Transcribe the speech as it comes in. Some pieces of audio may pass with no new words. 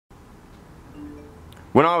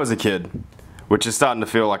When I was a kid, which is starting to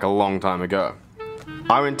feel like a long time ago,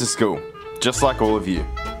 I went to school, just like all of you.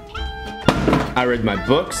 I read my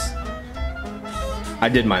books, I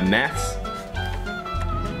did my maths,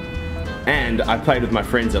 and I played with my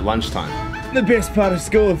friends at lunchtime. The best part of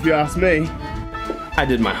school, if you ask me. I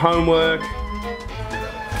did my homework,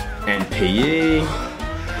 and PE.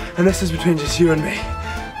 And this is between just you and me.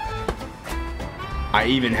 I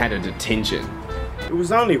even had a detention. It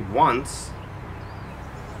was only once.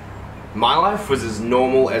 My life was as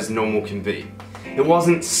normal can be. It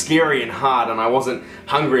wasn't scary and hard, and I wasn't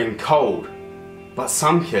hungry and cold. But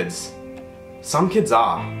some kids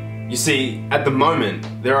are. You see, at the moment,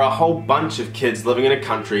 there are a whole bunch of kids living in a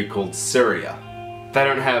country called Syria. They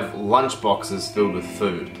don't have lunch boxes filled with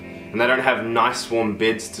food, and they don't have nice warm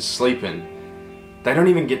beds to sleep in. They don't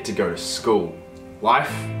even get to go to school.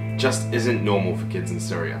 Life just isn't normal for kids in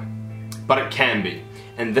Syria. But it can be,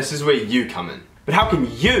 and this is where you come in. But how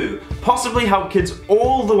can you possibly help kids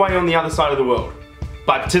all the way on the other side of the world?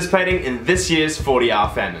 By participating in this year's 40-hour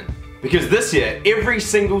famine. Because this year, every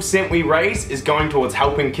single cent we raise is going towards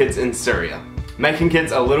helping kids in Syria, making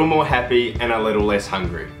kids a little more happy and a little less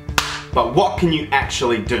hungry. But what can you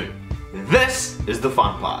actually do? This is the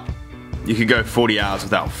fun part. You could go 40 hours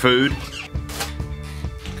without food,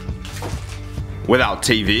 without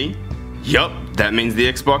TV, yup, that means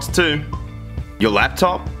the Xbox too, your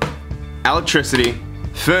laptop, electricity,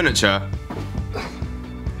 furniture,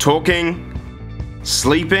 talking,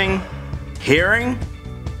 sleeping, hearing,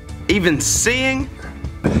 even seeing.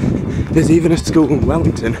 There's even a school in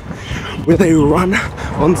Wellington where they run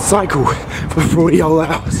on cycle for 40 whole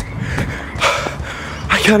hours.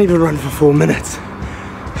 I can't even run for 4 minutes.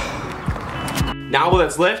 Now all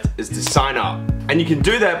that's left is to sign up. And you can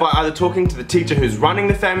do that by either talking to the teacher who's running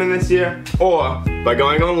the famine this year, or by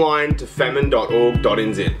going online to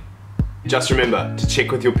famine.org.nz. Just remember to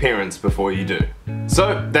check with your parents before you do.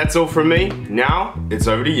 So that's all from me. Now it's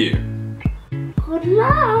over to you. Good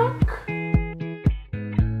luck!